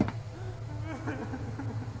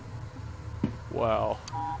 Wow.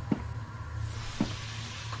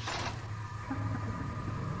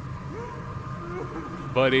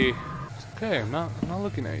 Buddy. It's okay, I'm not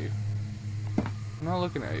looking at you. I'm not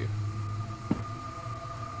looking at you.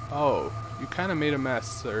 Oh, you kind of made a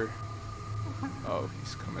mess, sir. Oh,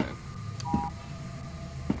 he's coming in.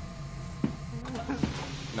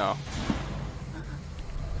 No.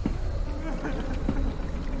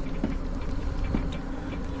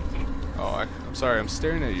 Oh, I'm sorry, I'm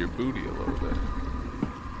staring at your booty a little bit.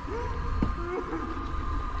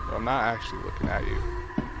 But I'm not actually looking at you.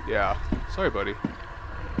 Yeah, sorry, buddy.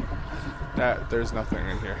 There's nothing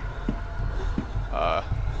in here. Oh,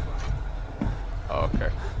 okay.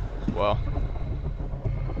 Well.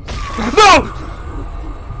 No!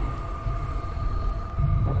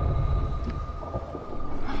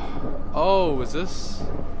 Oh, was this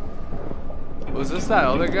that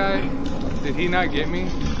other guy? Did he not get me?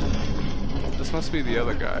 This must be the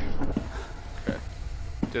other guy. Okay.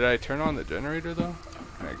 Did I turn on the generator though?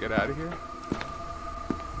 Can I get out of here?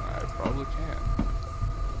 I probably can.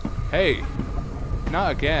 Hey!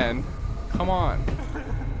 Not again. Come on.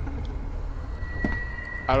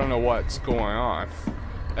 I don't know what's going on.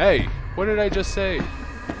 Hey! What did I just say?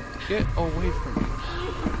 Get away from me.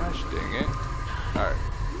 Gosh dang it. Alright.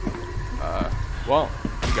 Well,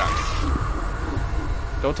 you got me.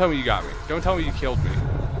 Don't tell me you got me. Don't tell me you killed me.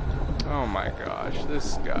 Oh my gosh,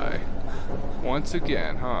 this guy. Once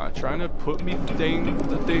again, huh? Trying to put me the dang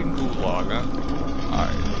gulag, huh?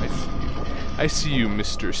 Alright, I see you. I see you,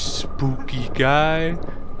 Mr. Spooky Guy.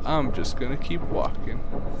 I'm just gonna keep walking.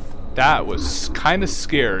 That was kind of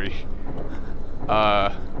scary.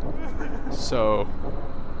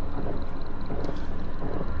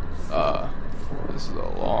 This is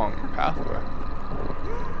a long pathway.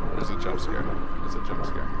 There's a jump scare. There's a jump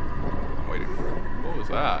scare. I'm waiting for it. What was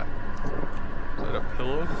that? Is that a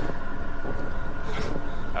pillow?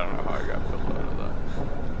 I don't know how I got a pillow out of that.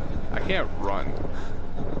 I can't run.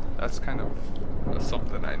 That's kind of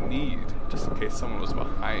something I need, just in case someone was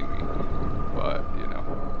behind me. But, you know,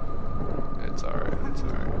 it's alright, it's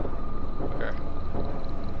alright. Okay.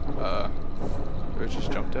 Do I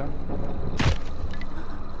just jump down?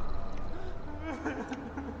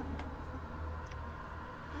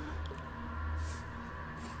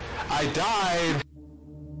 I died!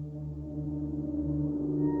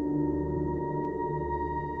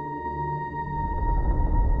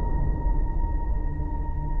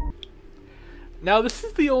 Now, this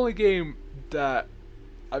is the only game that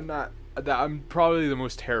I'm probably the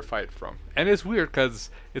most terrified from. And it's weird because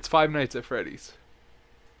it's Five Nights at Freddy's.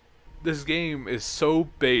 This game is so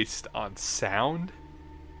based on sound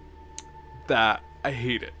that I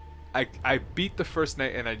hate it. I beat the first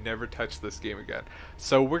night and I never touched this game again.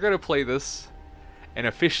 So we're going to play this and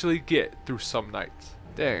officially get through some nights.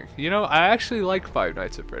 Dang, you know, I actually like Five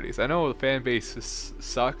Nights at Freddy's. I know the fan base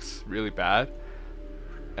sucks really bad.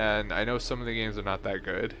 And I know some of the games are not that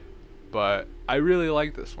good. But I really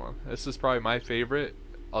like this one. This is probably my favorite,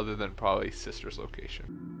 other than probably Sister's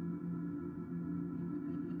Location.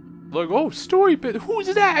 Look, oh, story bit.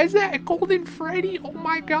 Who's that? Is that Golden Freddy? Oh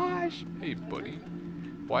my gosh. Hey, buddy.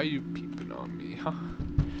 Why are you peeping on me, huh?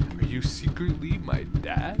 Are you secretly my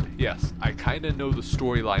dad? Yes, I kind of know the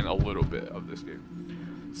storyline a little bit of this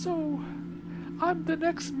game. So, I'm the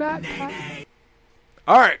next Matt.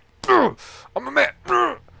 Alright. I'm a man.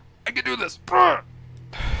 I can do this.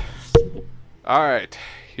 Alright,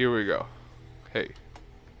 here we go. Hey,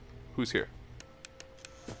 who's here?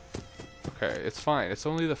 Okay, it's fine. It's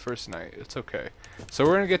only the first night. It's okay. So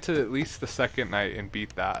we're gonna get to at least the second night and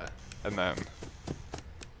beat that. and then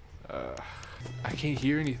I can't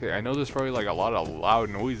hear anything. I know there's probably like a lot of loud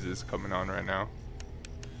noises coming on right now.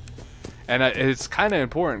 And it's kind of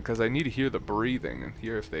important because I need to hear the breathing and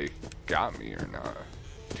hear if they got me or not.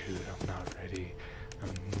 Dude, I'm not ready.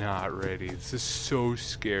 I'm not ready. This is so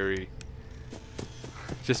scary.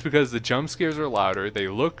 Just because the jump scares are louder, they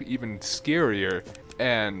look even scarier,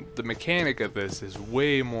 and the mechanic of this is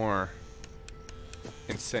way more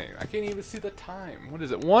insane. I can't even see the time. What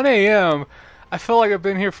is it? 1 a.m.? I feel like I've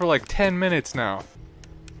been here for like 10 minutes now.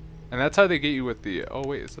 And that's how they get you with the... Oh,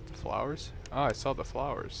 wait, is that the flowers? Oh, I saw the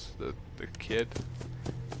flowers. The kid.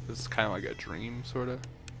 This is kind of like a dream, sort of.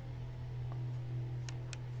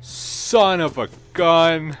 Son of a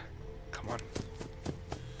gun! Come on.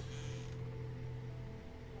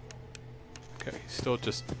 Okay, he's still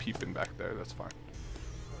just peeping back there. That's fine.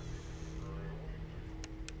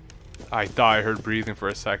 I thought I heard breathing for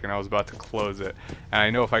a second. I was about to close it. And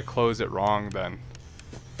I know if I close it wrong, then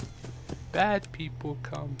bad people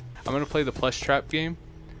come. I'm going to play the plush trap game.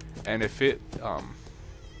 And if it, and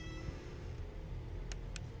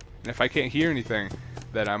if I can't hear anything,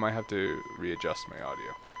 then I might have to readjust my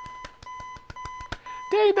audio.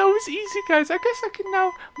 Dang, that was easy, guys. I guess I can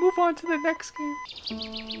now move on to the next game.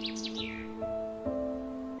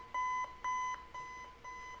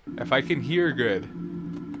 If I can hear good,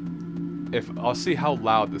 I'll see how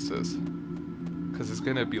loud this is, because it's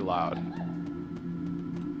gonna be loud.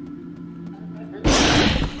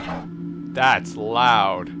 That's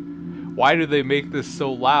loud. Why do they make this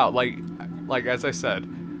so loud? Like as I said,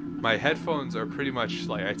 my headphones are pretty much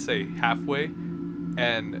like I'd say halfway,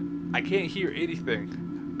 and I can't hear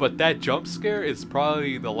anything. But that jump scare is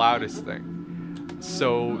probably the loudest thing.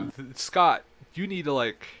 So Scott, you need to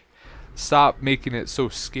like stop making it so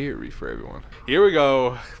scary for everyone. Here we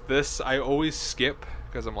go. This I always skip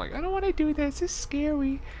because I'm like, I don't want to do this. It's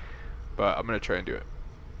scary. But I'm gonna try and do it.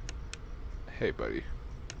 Hey, buddy.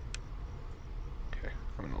 Okay,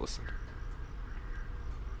 I'm gonna listen.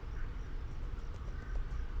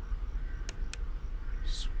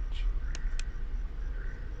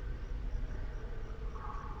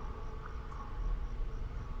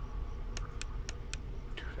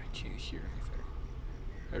 Can't hear anything.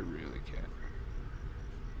 I really can't.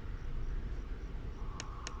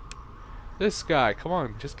 This guy, come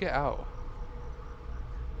on, just get out.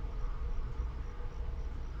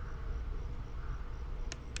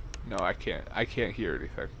 No, I can't. I can't hear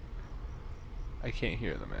anything. I can't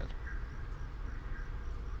hear the man.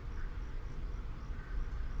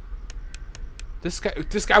 This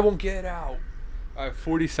guy won't get out. I have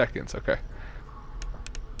 40 seconds, okay.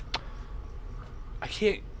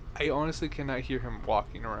 I honestly cannot hear him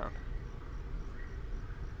walking around.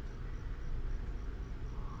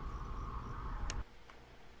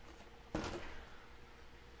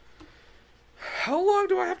 How long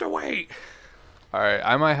do I have to wait? Alright,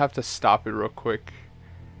 I might have to stop it real quick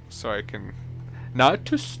so I can, not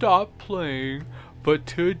to stop playing, but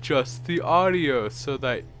to adjust the audio so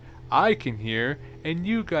that I can hear and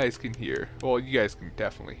you guys can hear. Well, you guys can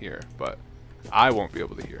definitely hear, but I won't be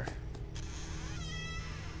able to hear.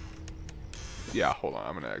 Yeah, hold on,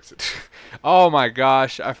 I'm gonna exit. Oh my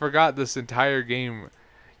gosh, I forgot this entire game.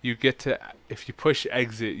 You get to, if you push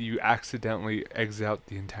exit, you accidentally exit out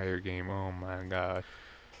the entire game. Oh my god.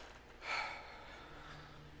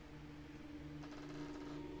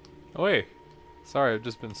 Oh wait, sorry, I've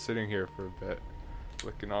just been sitting here for a bit,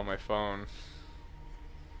 looking on my phone,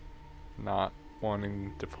 not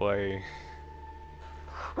wanting to play.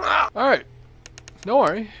 Alright, don't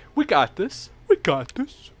worry, we got this, we got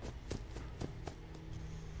this.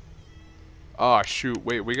 Oh shoot,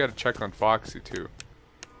 wait, we gotta check on Foxy too.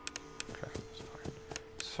 Okay, it's fine.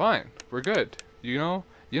 It's fine. We're good. You know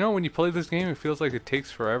when you play this game it feels like it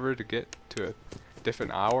takes forever to get to a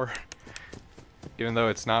different hour. Even though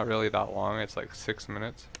it's not really that long, it's like 6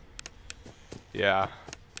 minutes. Yeah.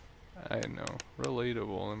 I know.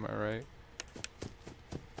 Relatable, am I right?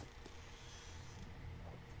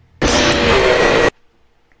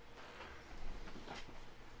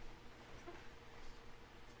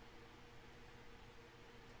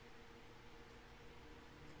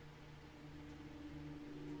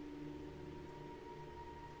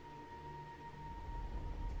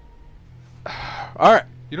 Alright,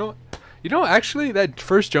 you know, actually, that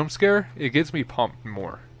first jump scare, it gets me pumped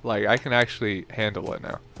more. Like, I can actually handle it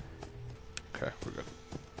now. Okay, we're good.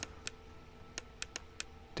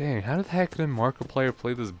 Dang, how the heck did Markiplier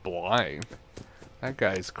play this blind? That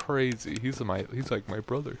guy's crazy. He's like my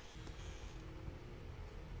brother.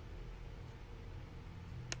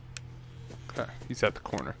 Okay, he's at the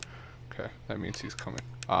corner. Okay, that means he's coming.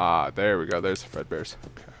 Ah, there we go. There's the Fredbears.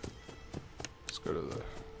 Okay. go to the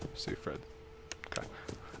see Fred. Okay.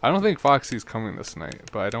 I don't think Foxy's coming this night,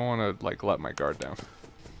 but I don't want to like let my guard down.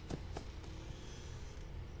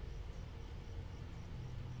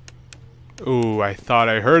 Ooh, I thought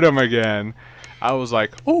I heard him again. I was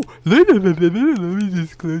like, oh, let me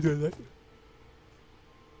just close on that.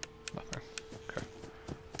 Nothing. Okay.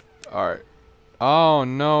 Alright. Oh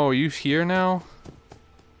no, you here now?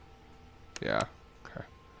 Yeah. Okay.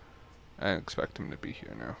 I didn't expect him to be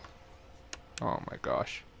here now. Oh my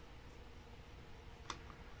gosh.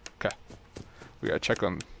 Okay. We gotta check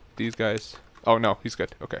on these guys. Oh no, he's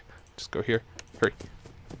good. Okay. Just go here. Hurry.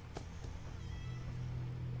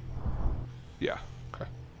 Yeah. Okay.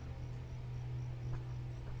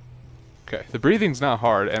 Okay. The breathing's not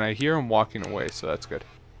hard, and I hear him walking away, so that's good.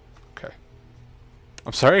 Okay.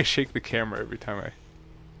 I'm sorry I shake the camera every time I...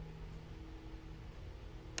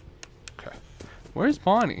 Okay. Where's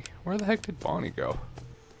Bonnie? Where the heck did Bonnie go?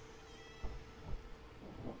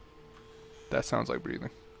 That sounds like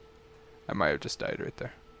breathing. I might have just died right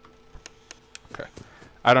there. Okay.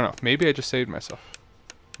 I don't know. Maybe I just saved myself.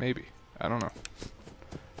 Maybe. I don't know.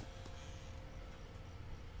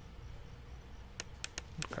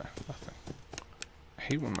 Okay. Nothing. I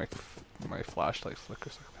hate when my flashlight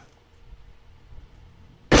flickers like that.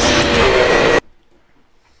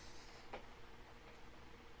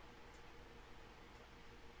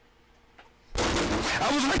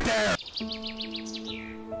 I was right there!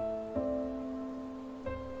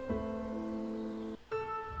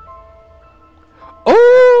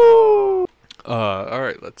 Oh!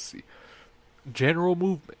 Alright, let's see. General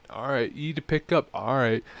movement. Alright, E to pick up.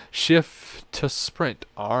 Alright. Shift to sprint.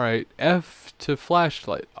 Alright. F to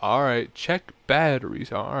flashlight. Alright. Check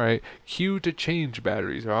batteries. Alright. Q to change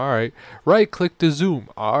batteries. Alright. Right click to zoom.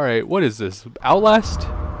 Alright. What is this? Outlast?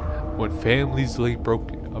 When families lay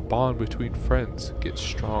broken, a bond between friends gets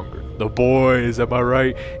stronger. The boys, am I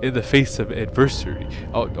right? In the face of adversity.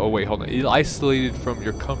 Oh wait, hold on. Isolated from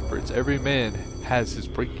your comforts, every man has his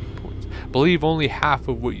breaking points. Believe only half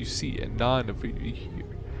of what you see and none of what you hear.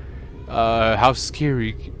 How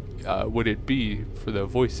scary would it be for the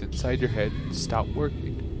voice inside your head to stop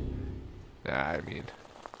working? Nah, I mean,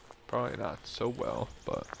 probably not so well,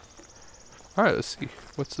 but... Alright, let's see.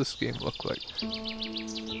 What's this game look like?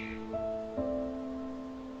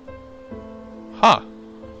 Huh.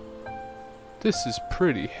 This is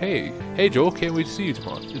pretty. Hey Joel, can't wait to see you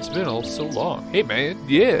tomorrow. It's been all so long. Hey man,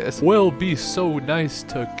 yes. Will be so nice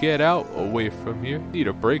to get out away from here. Need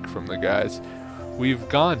a break from the guys. We've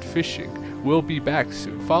gone fishing. We'll be back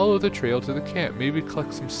soon. Follow the trail to the camp. Maybe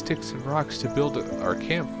collect some sticks and rocks to build our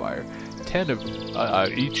campfire. 10 of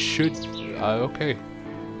each should... okay.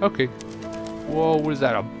 Okay. Whoa, what is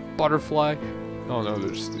that, a butterfly? Oh no, they're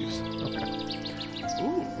just these. Okay.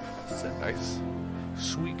 Ooh, that's a nice,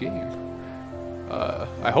 sweet game.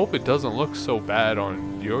 I hope it doesn't look so bad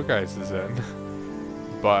on your guys' end.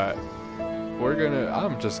 But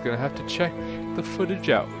I'm just gonna have to check the footage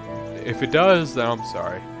out. If it does, then I'm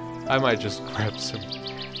sorry. I might just grab some...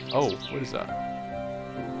 Oh, what is that?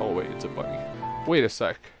 Oh wait, it's a bunny. Wait a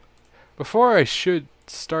sec. Before I should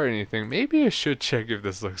start anything, maybe I should check if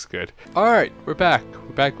this looks good. Alright, we're back.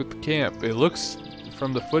 We're back with the camp. It looks,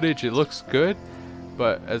 from the footage, it looks good.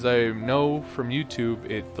 But as I know from YouTube,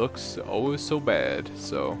 it looks always so bad.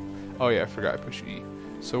 So, oh yeah, I forgot I pushed E.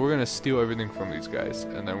 So we're gonna steal everything from these guys,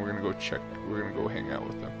 and then we're gonna go check. We're gonna go hang out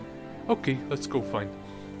with them. Okay, let's go find.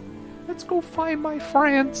 Let's go find my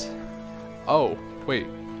friends. Oh wait,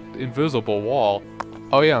 invisible wall.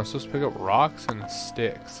 Oh yeah, I'm supposed to pick up rocks and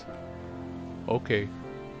sticks. Okay.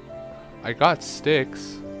 I got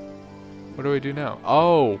sticks. What do I do now?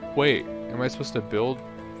 Oh, wait. Am I supposed to build?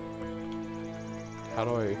 How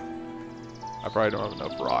do I probably don't have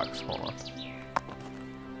enough rocks. Hold on.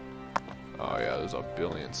 Oh yeah, there's a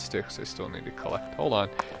billion sticks I still need to collect. Hold on.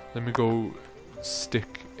 Let me go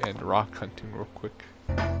stick and rock hunting real quick.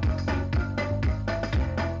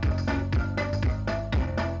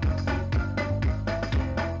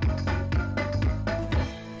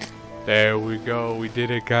 There we go, we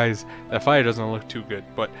did it, guys. That fire doesn't look too good,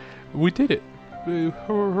 but we did it.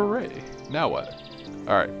 Hooray. Now what?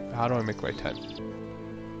 Alright, how do I make my tent?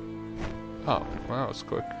 Oh, wow, it's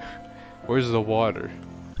quick. Where's the water?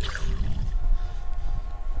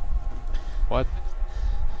 What?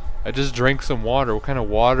 I just drank some water. What kind of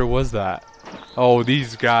water was that? Oh,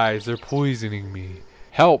 these guys, they're poisoning me.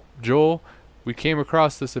 Help, Joel. We came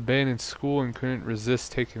across this abandoned school and couldn't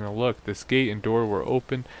resist taking a look. This gate and door were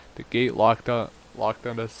open. The gate locked on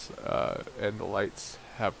us, and the lights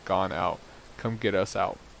have gone out. Come get us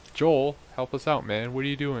out. Joel, help us out, man. What are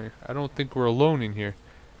you doing? I don't think we're alone in here.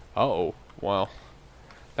 Uh-oh. Well,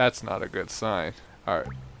 That's not a good sign. Alright,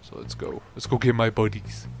 so let's go. Let's go get my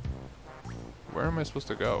buddies. Where am I supposed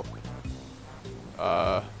to go?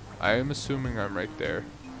 I am assuming I'm right there.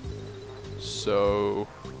 So...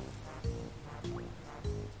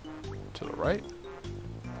 to the right?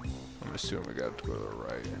 I'm assuming I got to go to the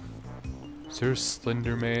right. Is there a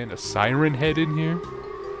Slender Man, a Siren Head in here?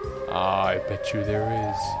 Ah, I bet you there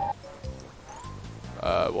is.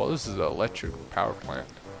 Well, this is an electric power plant.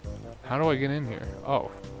 How do I get in here? Oh.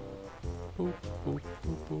 Boop, boop,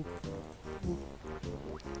 boop, boop, boop.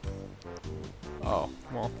 Oh,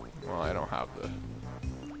 well, I don't have the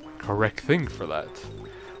correct thing for that.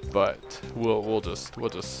 But we'll just do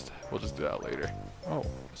that later. Oh,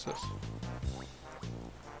 what's this?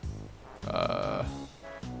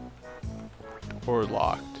 Door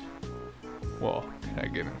locked. Well, can I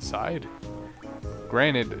get inside?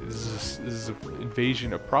 Granted, this is an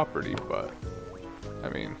invasion of property, but I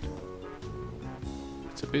mean,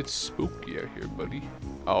 it's a bit spooky out here, buddy.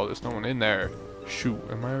 Oh, there's no one in there. Shoot,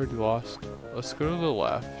 am I already lost? Let's go to the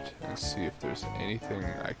left and see if there's anything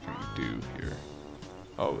I can do here.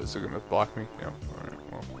 Oh, is it gonna block me? No.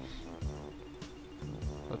 Alright, well.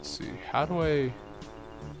 Let's see. How do I...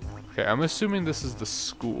 Okay, I'm assuming this is the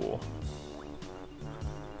school.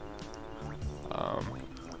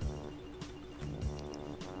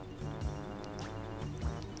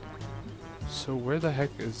 So where the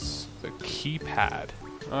heck is the keypad?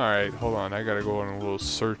 Alright, hold on. I gotta go on a little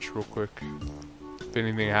search real quick. If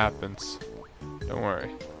anything happens, don't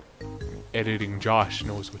worry. Editing Josh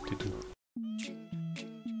knows what to do.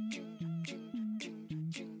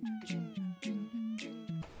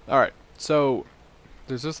 Alright, so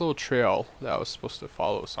there's this little trail that I was supposed to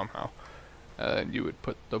follow somehow. And you would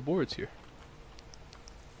put the boards here.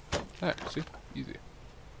 Alright, see? Easy.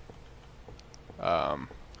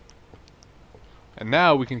 And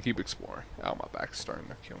now we can keep exploring. Oh, my back's starting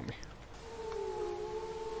to kill me.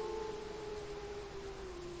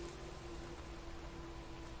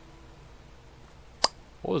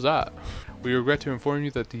 What was that? We regret to inform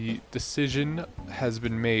you that the decision has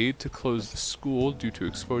been made to close the school due to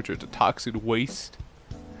exposure to toxic waste.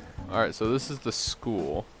 Alright, so this is the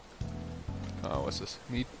school. What's this?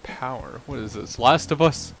 Need power. What is this? Last of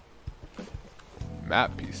Us?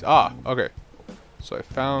 Map piece. Ah, okay. So I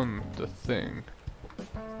found the thing.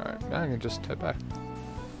 Alright, now I can just head back.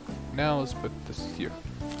 Now let's put this here.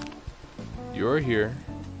 You're here.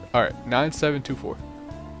 Alright, 9724.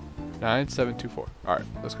 9724. Alright,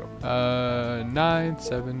 let's go.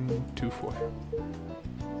 9724.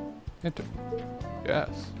 Enter. Yes.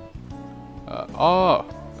 Oh!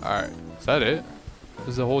 Alright, is that it? This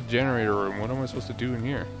is a whole generator room. What am I supposed to do in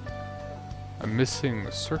here? I'm missing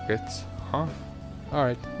the circuits. Huh?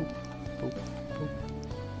 Alright. Boop, boop, boop,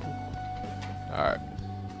 boop. Alright.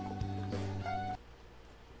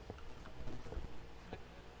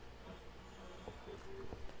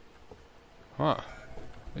 Huh.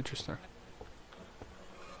 Interesting.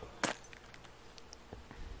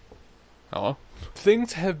 Hello?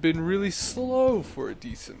 Things have been really slow for a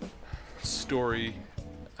decent story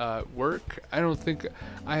work. I don't think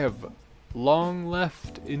I have long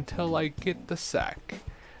left until I get the sack.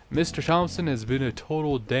 Mr. Thompson has been a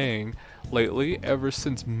total dang lately ever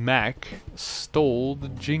since Mac stole the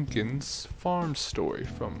Jenkins farm story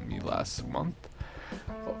from me last month.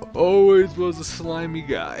 Always was a slimy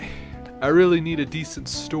guy. I really need a decent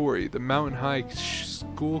story. The Mountain High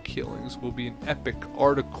school killings will be an epic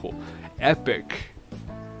article. Epic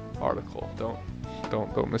article.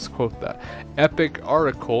 Don't misquote that. Epic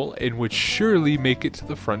article and would surely make it to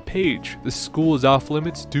the front page. The school is off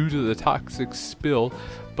limits due to the toxic spill,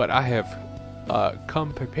 but I have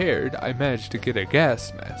come prepared. I managed to get a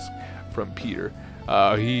gas mask from Peter.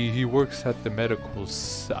 He works at the medical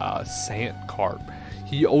Sant Carp.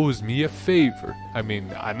 He owes me a favor. I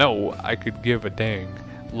mean, I know I could give a dang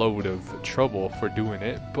load of trouble for doing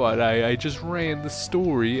it, but I just ran the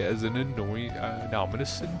story as an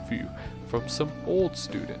anonymous interview from some old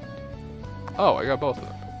student. Oh, I got both of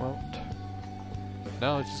them. Well,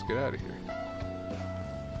 now let's just get out of here.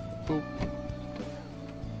 Boop.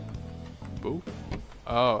 Boop.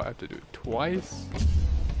 Oh, I have to do it twice?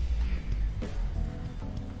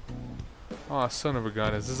 Oh, son of a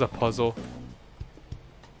gun. Is this a puzzle?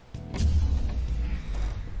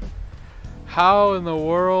 How in the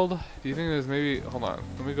world do you think there's maybe... Hold on.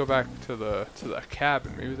 Let me go back to the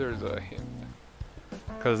cabin. Maybe there's a hint.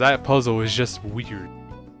 Because that puzzle was just weird.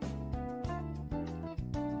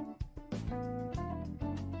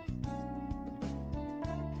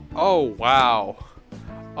 Oh, wow.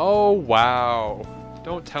 Oh, wow.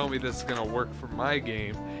 Don't tell me this is going to work for my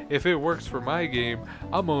game. If it works for my game,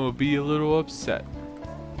 I'm going to be a little upset.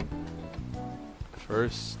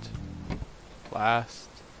 First, last.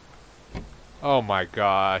 Oh my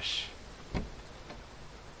gosh.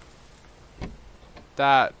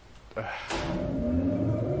 That.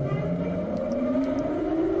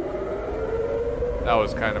 That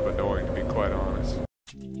was kind of annoying, to be quite honest.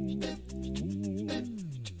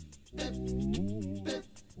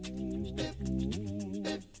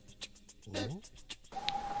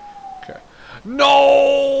 Okay.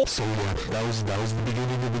 No! So yeah, that was the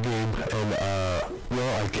beginning of the game, and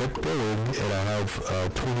well, I kept going, and I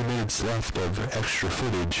have 20 minutes left of extra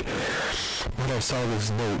footage. When I saw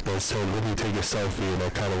this note that said, "Let me take a selfie," and I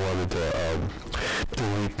kind of wanted to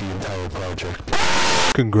delete the entire project.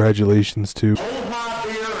 Congratulations to. Hold my